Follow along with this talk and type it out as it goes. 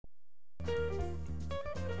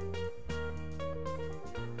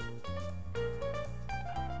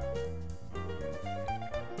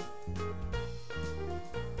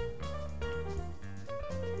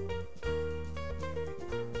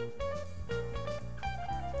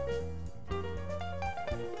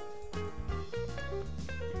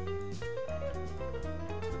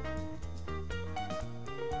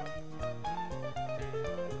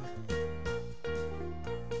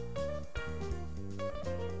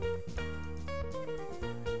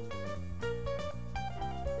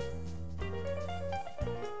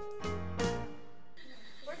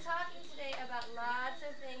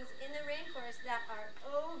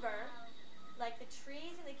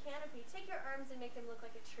arms and make them look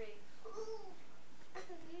like a tree.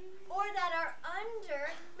 Or that are under,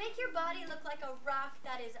 make your body look like a rock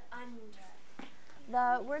that is under.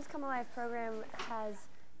 The Words Come Alive program has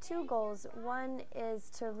two goals. One is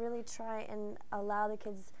to really try and allow the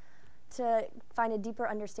kids to find a deeper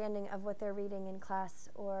understanding of what they're reading in class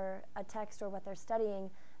or a text or what they're studying,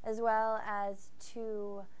 as well as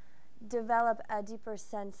to develop a deeper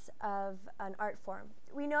sense of an art form.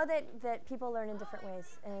 We know that people learn in different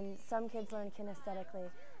ways, and some kids learn kinesthetically.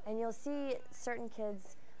 And you'll see certain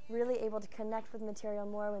kids really able to connect with material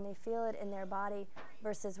more when they feel it in their body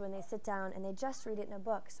versus when they sit down and they just read it in a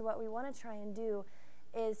book. So what we want to try and do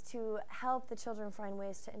is to help the children find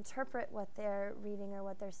ways to interpret what they're reading or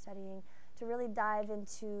what they're studying, to really dive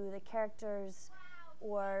into the characters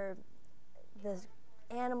or the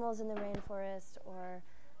animals in the rainforest or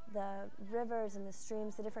the rivers and the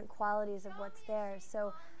streams, the different qualities of what's there.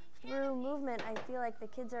 So through movement, I feel like the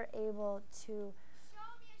kids are able to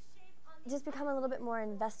just become a little bit more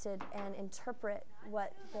invested and interpret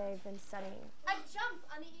what they've been studying. A jump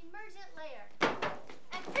on the emergent layer.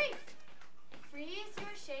 And freeze! Freeze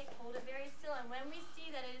your shape, hold it very still, and when we see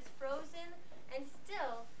that it is frozen and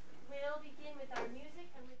still, we'll begin with our music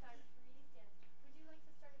and with our freeze dance. Would you like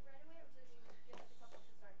to start it right away, or would you like just a couple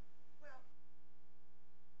to start? Well,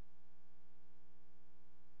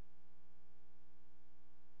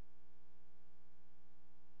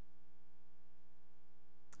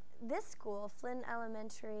 this school, Flynn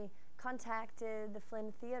Elementary, contacted the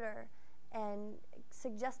Flynn Theater and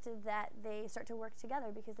suggested that they start to work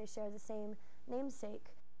together because they share the same namesake.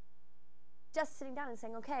 Just sitting down and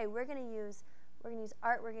saying, okay, we're going to use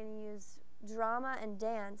art, we're going to use drama and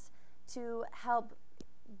dance to help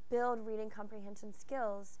build reading comprehension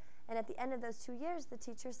skills. And at the end of those 2 years, the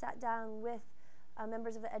teacher sat down with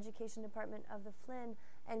members of the education department of the Flynn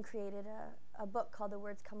and created a book called The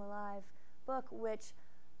Words Come Alive book, which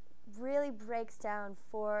really breaks down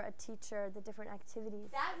for a teacher the different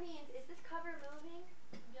activities. That means, is this cover moving?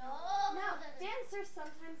 No. Dancers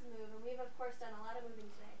sometimes move, and we've of course done a lot of moving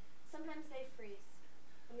today. Sometimes they freeze,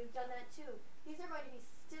 and we've done that too. These are going to be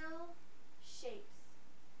still shapes.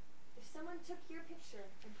 If someone took your picture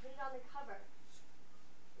and put it on the cover,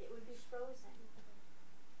 it would be frozen.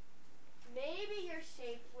 Maybe your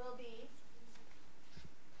shape will be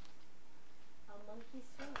a monkey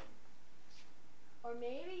swimming. Or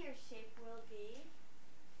maybe your shape will be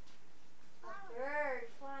a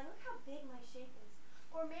bird flying. Look how big my shape is.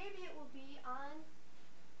 Or maybe it will be on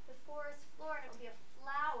the forest floor and it will be a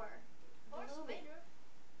flower blooming.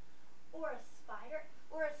 Or a spider.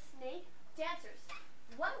 Or a snake. Dancers,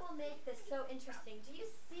 what will make this so interesting? Do you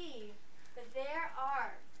see that there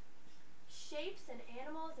are shapes and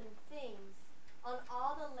animals and things on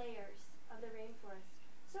all the layers of the rainforest?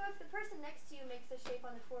 So if the person next to you makes a shape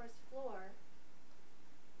on the forest floor,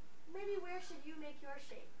 maybe where should you make your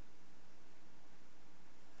shape?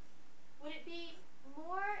 Would it be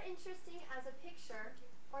more interesting as a picture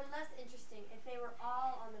or less interesting if they were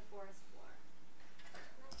all on the forest floor?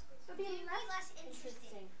 It would be less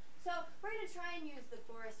interesting. So we're going to try and use the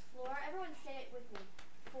forest floor. Everyone say it with me.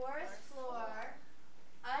 Forest floor,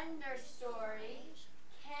 understory,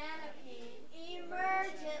 canopy,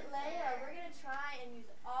 emergent layer. We're going to try and use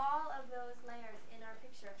all of those layers in our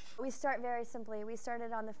picture. We start very simply. We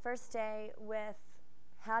started on the first day with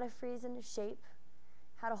how to freeze into shape,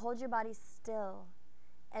 how to hold your body still,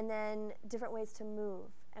 and then different ways to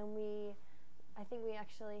move. And I think we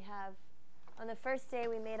actually have, on the first day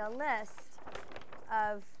we made a list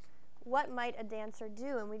of what might a dancer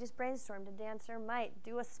do, and we just brainstormed. A dancer might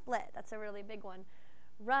do a split. That's a really big one.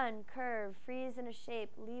 Run, curve, freeze in a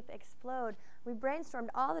shape, leap, explode. We brainstormed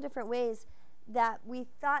all the different ways that we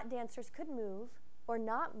thought dancers could move or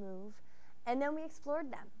not move, and then we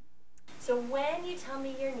explored them. So when you tell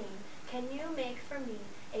me your name, can you make for me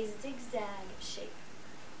a zigzag shape?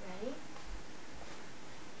 Ready?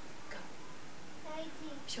 Go.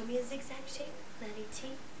 Show me a zigzag shape. Nanny T.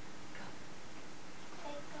 Go.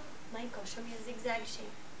 Michael, show me a zigzag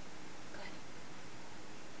shape. Good.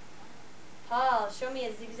 Paul, show me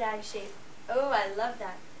a zigzag shape. Oh, I love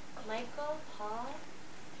that. Michael, Paul.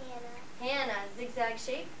 Hannah, zigzag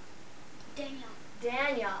shape.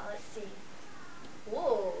 Daniel, let's see.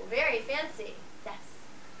 Whoa, very fancy. Yes.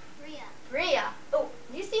 Bria. Oh,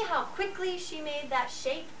 you see how quickly she made that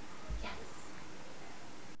shape? Yes.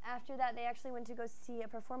 After that, they actually went to go see a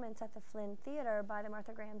performance at the Flynn Theater by the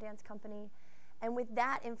Martha Graham Dance Company. And with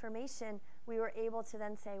that information, we were able to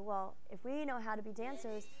then say, well, if we know how to be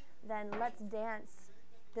dancers, then let's dance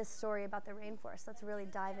this story about the rainforest. Let's really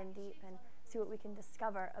dive in deep and see what we can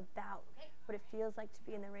discover about what it feels like to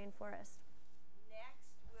be in the rainforest. Next,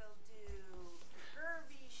 we'll do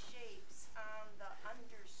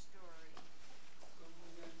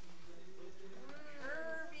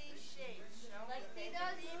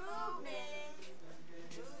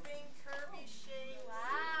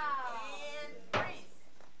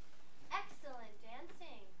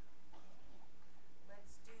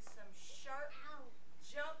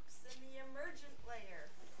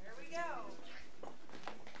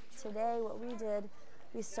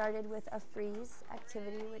We started with a freeze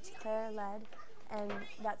activity, which Claire led, and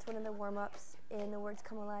that's one of the warm-ups in the Words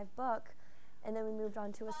Come Alive book. And then we moved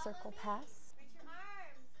on to a circle pass,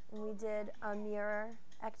 and we did a mirror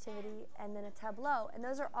activity and then a tableau. And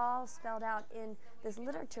those are all spelled out in this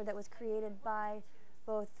literature that was created by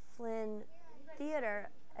both Flynn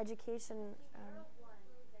theater education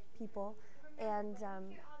people and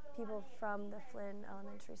people from the Flynn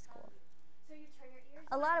Elementary School.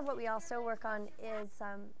 A lot of what we also work on is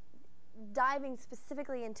diving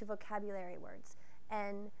specifically into vocabulary words.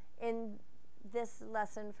 And in this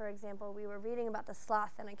lesson, for example, we were reading about the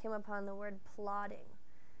sloth, and I came upon the word plodding.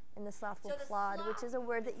 And the sloth will plod, which is a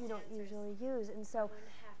word that you don't usually use. And so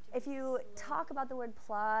if you talk about the word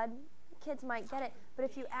plod, kids might get it. But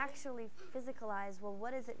if you actually physicalize, well,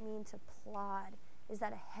 what does it mean to plod? Is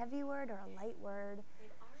that a heavy word or a light word?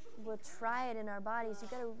 We'll try it in our bodies. You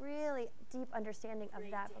get a really deep understanding of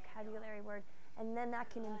that vocabulary word. And then that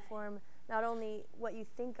can inform not only what you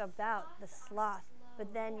think about the sloth,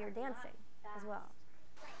 but then your dancing as well.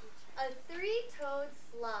 A three-toed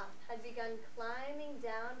sloth had begun climbing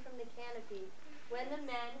down from the canopy when the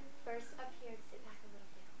men first appeared. Sit back a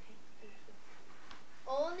little bit, okay? Thank you.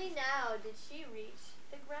 Only now did she reach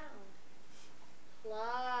the ground.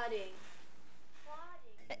 Plodding.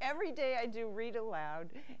 Every day I do read aloud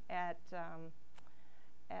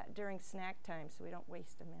during snack time, so we don't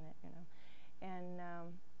waste a minute, you know. And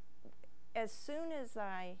as soon as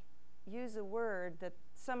I use a word that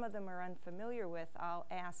some of them are unfamiliar with, I'll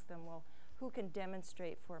ask them, well, who can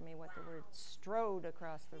demonstrate for me what the word strode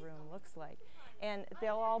across the room looks like? And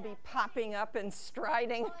they'll all be popping up and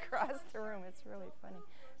striding across the room. It's really funny.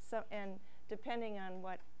 So, and depending on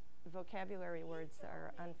what vocabulary words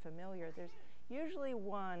are unfamiliar, there's usually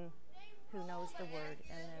one who knows the word,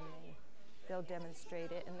 and then they'll demonstrate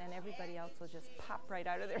it, and then everybody else will just pop right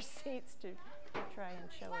out of their seats to try and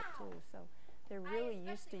show it too. So they're really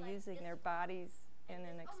used to using their bodies in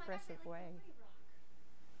an expressive way.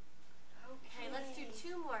 Okay, let's do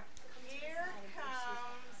two more. Here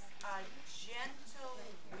comes a gentle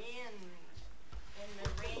wind in the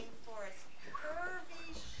rainforest.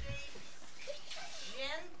 Curvy shapes,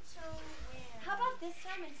 gentle wind. How about this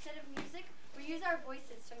time, instead of music, we use our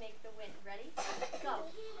voices to make the wind. Ready? Go.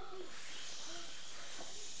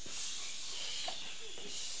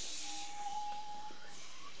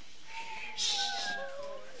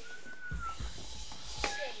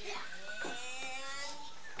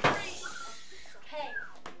 Okay.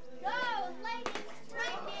 Go, lightning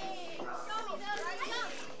striking! Show me those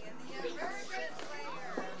jumps!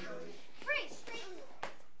 Freeze!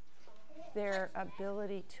 Their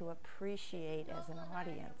ability to appreciate as an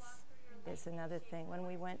audience is another thing. When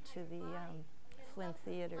we went to the Flynn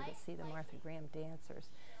Theater to see the Martha Graham dancers,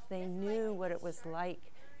 they knew what it was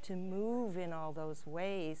like to move in all those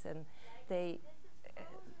ways, and the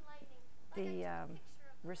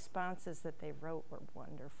responses that they wrote were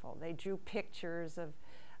wonderful. They drew pictures of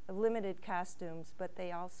limited costumes, but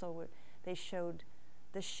they also they showed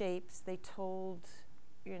the shapes. They told,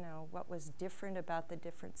 you know, what was different about the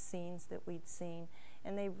different scenes that we'd seen,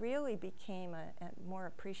 and they really became a more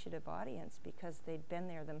appreciative audience because they'd been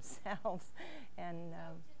there themselves. And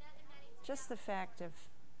just the fact of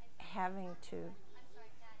having to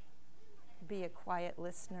be a quiet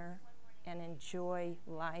listener and enjoy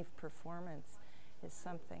live performance is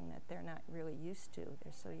something that they're not really used to.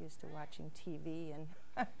 They're so used to watching TV and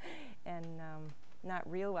and not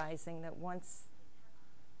realizing that once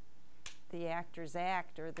the actors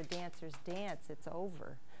act or the dancers dance, it's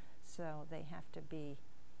over. So they have to be,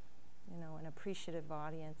 you know, an appreciative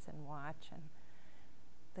audience and watch. And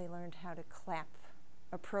they learned how to clap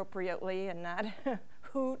appropriately and not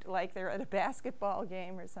hoot like they're at a basketball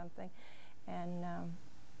game or something. And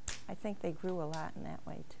I think they grew a lot in that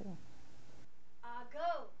way too.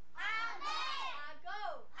 Go. Amen. Go.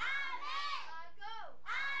 Amen. Go.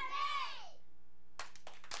 Amen.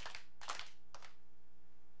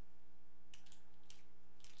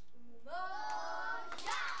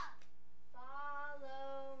 Umoja.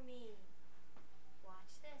 Follow me.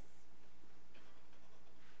 Watch this.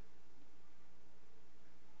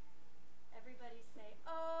 Everybody say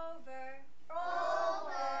over.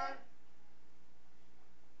 Over.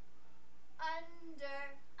 Under.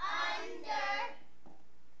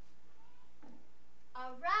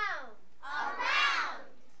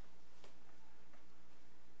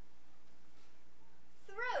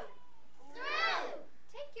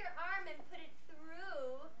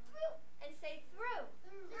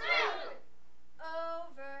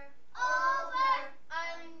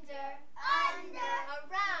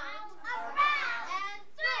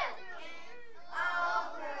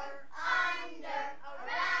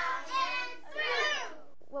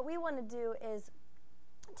 want to do is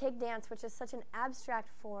take dance, which is such an abstract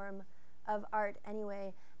form of art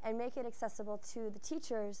anyway, and make it accessible to the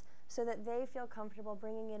teachers so that they feel comfortable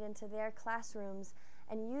bringing it into their classrooms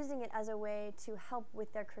and using it as a way to help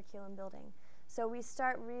with their curriculum building. So we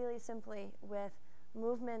start really simply with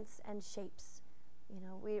movements and shapes. You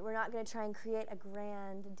know, we're not going to try and create a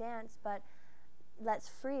grand dance, but let's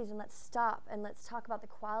freeze and let's stop and let's talk about the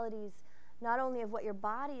qualities not only of what your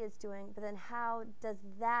body is doing, but then how does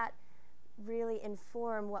that really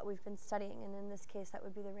inform what we've been studying. And in this case, that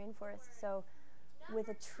would be the rainforest. So with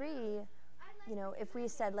a tree, you know, if we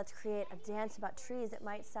said let's create a dance about trees, it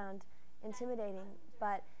might sound intimidating.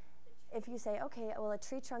 But if you say, okay, well, a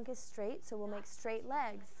tree trunk is straight, so we'll make straight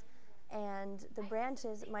legs, and the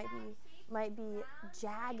branches might be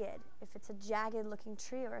jagged, if it's a jagged looking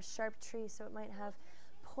tree or a sharp tree, so it might have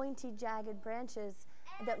pointy jagged branches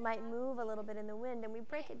that might move a little bit in the wind, and we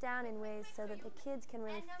break it down in ways so that the kids can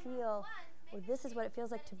really feel, well, this is what it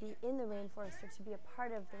feels like to be in the rainforest or to be a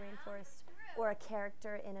part of the rainforest or a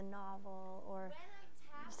character in a novel or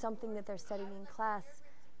something that they're studying in class,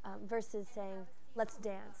 versus saying let's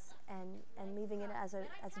dance and leaving it as a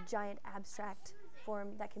giant abstract form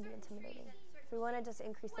that can be intimidating. So we want to just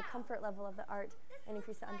increase the comfort level of the art and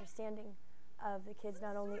increase the understanding of the kids,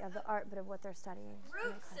 not only of the art, but of what they're studying.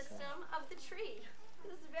 Root system of the tree.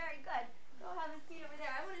 This is very good. Go have a seat over there.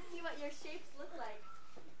 I want to see what your shapes look like.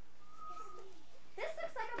 This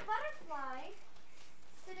looks like a butterfly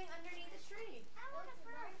sitting underneath a tree. I want a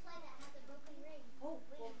butterfly that has a broken ring. Oh,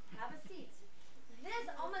 well, have a seat. This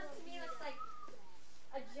almost to me looks like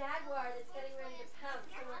a jaguar that's getting ready to pounce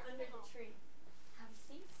somewhere under the tree. Have a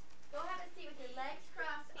seat. Go have a seat with your legs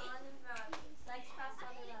crossed on the rug. Legs crossed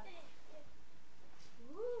on the rug.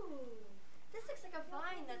 Ooh. This looks like a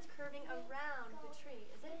vine that's curving around the tree,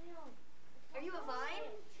 is it? Are you a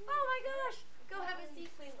vine? Oh my gosh! Go have a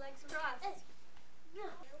seat, please, legs crossed.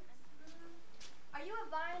 Are you a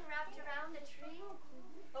vine wrapped around a tree?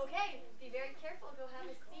 Okay, be very careful, go have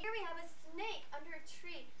a seat. Here we have a snake under a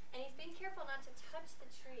tree, and he's being careful not to touch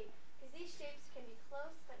the tree, because these shapes can be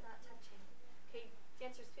close but not touching. Okay,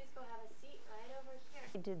 dancers, please go have a seat right over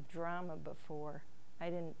here. I did drama before. I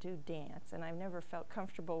didn't do dance, and I've never felt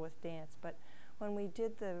comfortable with dance, but when we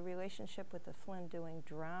did the relationship with the Flynn doing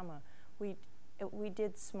drama, we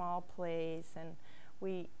did small plays, and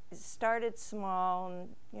we started small and,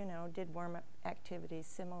 you know, did warm-up activities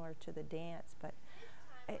similar to the dance, but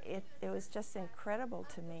it was just incredible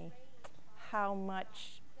to me how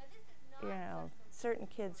much, you know, certain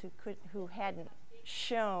kids who hadn't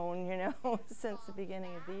shown, you know, since the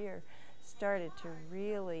beginning of the year started to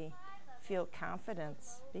really feel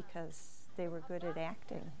confidence because they were good at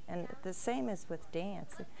acting. And the same is with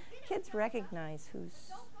dance. Kids recognize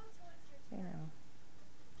who's, you know,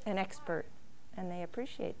 an expert, and they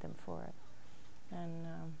appreciate them for it. And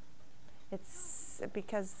it's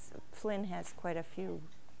because Flynn has quite a few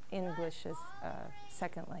English as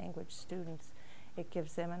second language students. It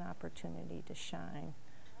gives them an opportunity to shine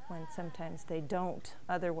when sometimes they don't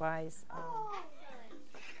otherwise.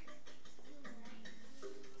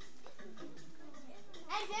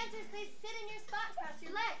 Hey dancers, please sit in your spots, cross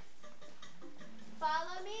your legs.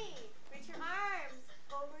 Follow me. Reach your arms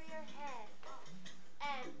over your head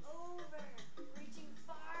and over, reaching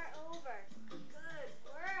far over. Good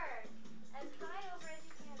work. As high over as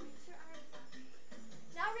you can. Reach your arms up.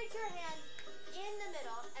 Now reach your hands in the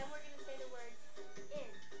middle, and we're going to say the words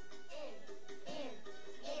in, in, in,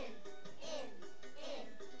 in, in, in.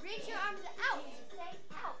 Reach your arms out.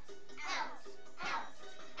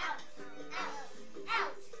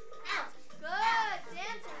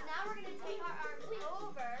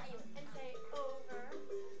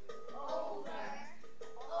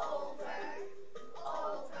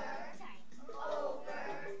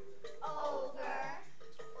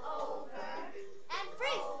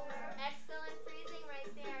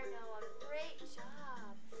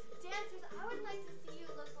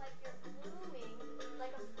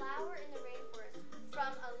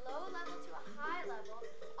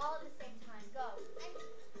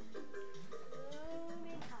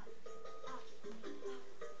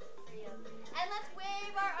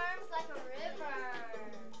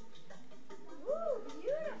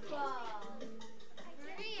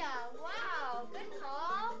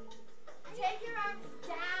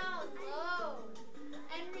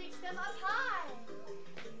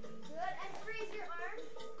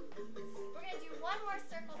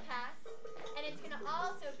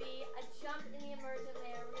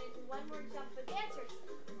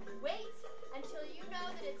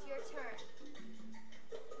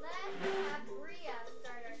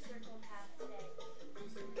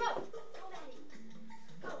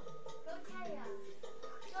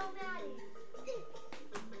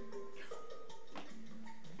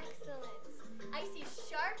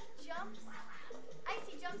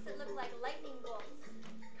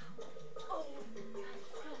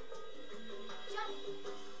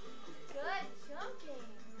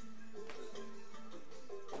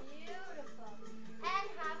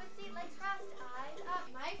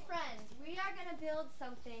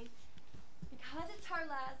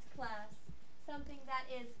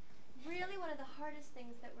 the hardest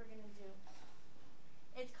things that we're going to do.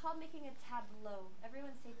 It's called making a tableau.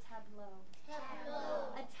 Everyone say tableau.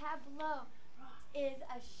 Tableau. A tableau is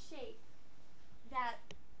a shape that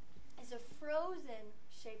is a frozen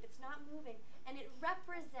shape. It's not moving, and it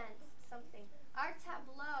represents something. Our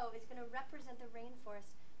tableau is going to represent the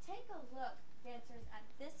rainforest. Take a look, dancers, at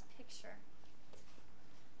this picture.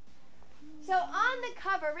 So on the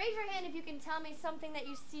cover, raise your hand if you can tell me something that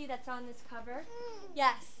you see that's on this cover.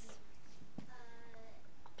 Yes.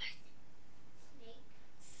 Snake.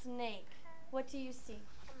 Snake. What do you see?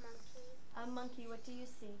 A monkey. A monkey. What do you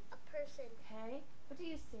see? A person. Okay. What do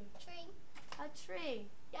you see? Tree. A tree.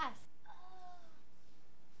 Yes.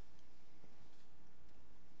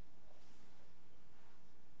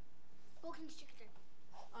 Boa constrictor.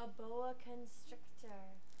 A boa constrictor.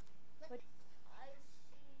 What? I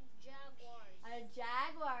see jaguars. A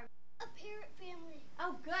jaguar. A parrot family.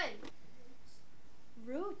 Oh, good.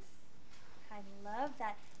 Roots. I love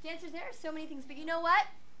that. Dancers, there are so many things, but you know what?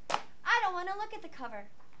 I don't want to look at the cover.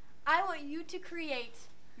 I want you to create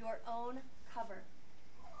your own cover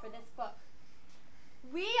for this book.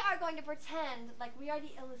 We are going to pretend like we are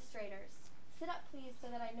the illustrators. Sit up, please, so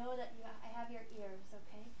that I know that I have your ears,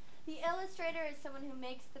 okay? The illustrator is someone who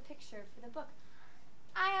makes the picture for the book.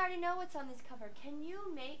 I already know what's on this cover. Can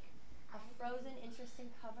you make a frozen,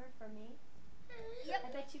 interesting cover for me? Yep.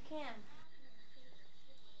 I bet you can.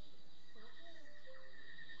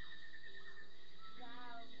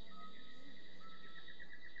 Wow.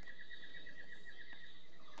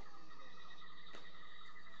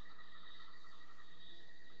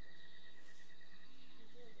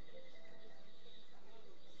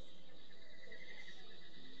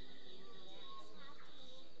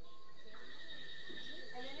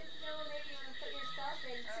 And then it's still maybe you want to put yourself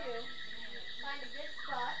in too. Find a good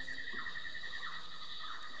spot.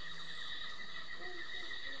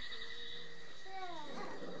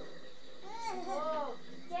 Whoa.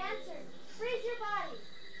 Dancers, freeze your body.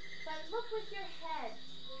 But look with your head.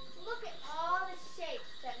 Look at all the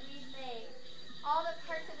shapes that we've made. All the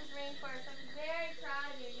parts of this rainforest. I'm very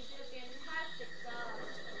proud of you. You did a fantastic job.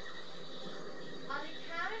 On the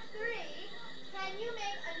count of 3, can you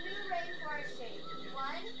make a new rainforest shape?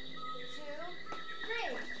 1, 2,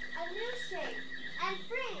 3. A new shape. And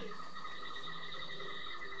freeze.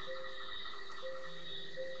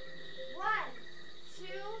 1, 2,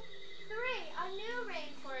 3. A new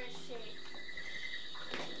rainforest shape.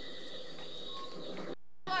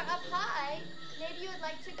 You are up high. Maybe you would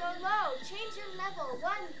like to go low. Change your level.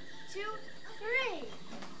 1, 2, 3.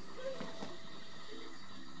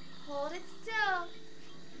 Hold it still.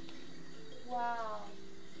 Wow.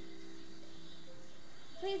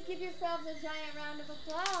 Please give yourselves a giant round of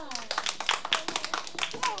applause.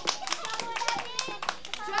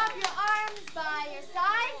 Drop your arms by your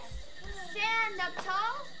sides. Stand up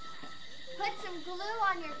tall. Put some glue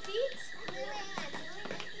on your feet.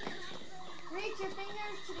 Reach your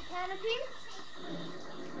fingers to the canopy.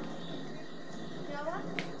 Noah,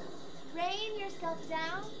 rain yourself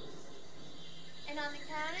down. And on the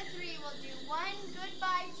count of 3, we'll do 1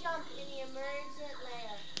 goodbye jump in the emergent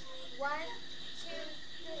layer. 1, 2,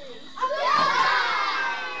 3.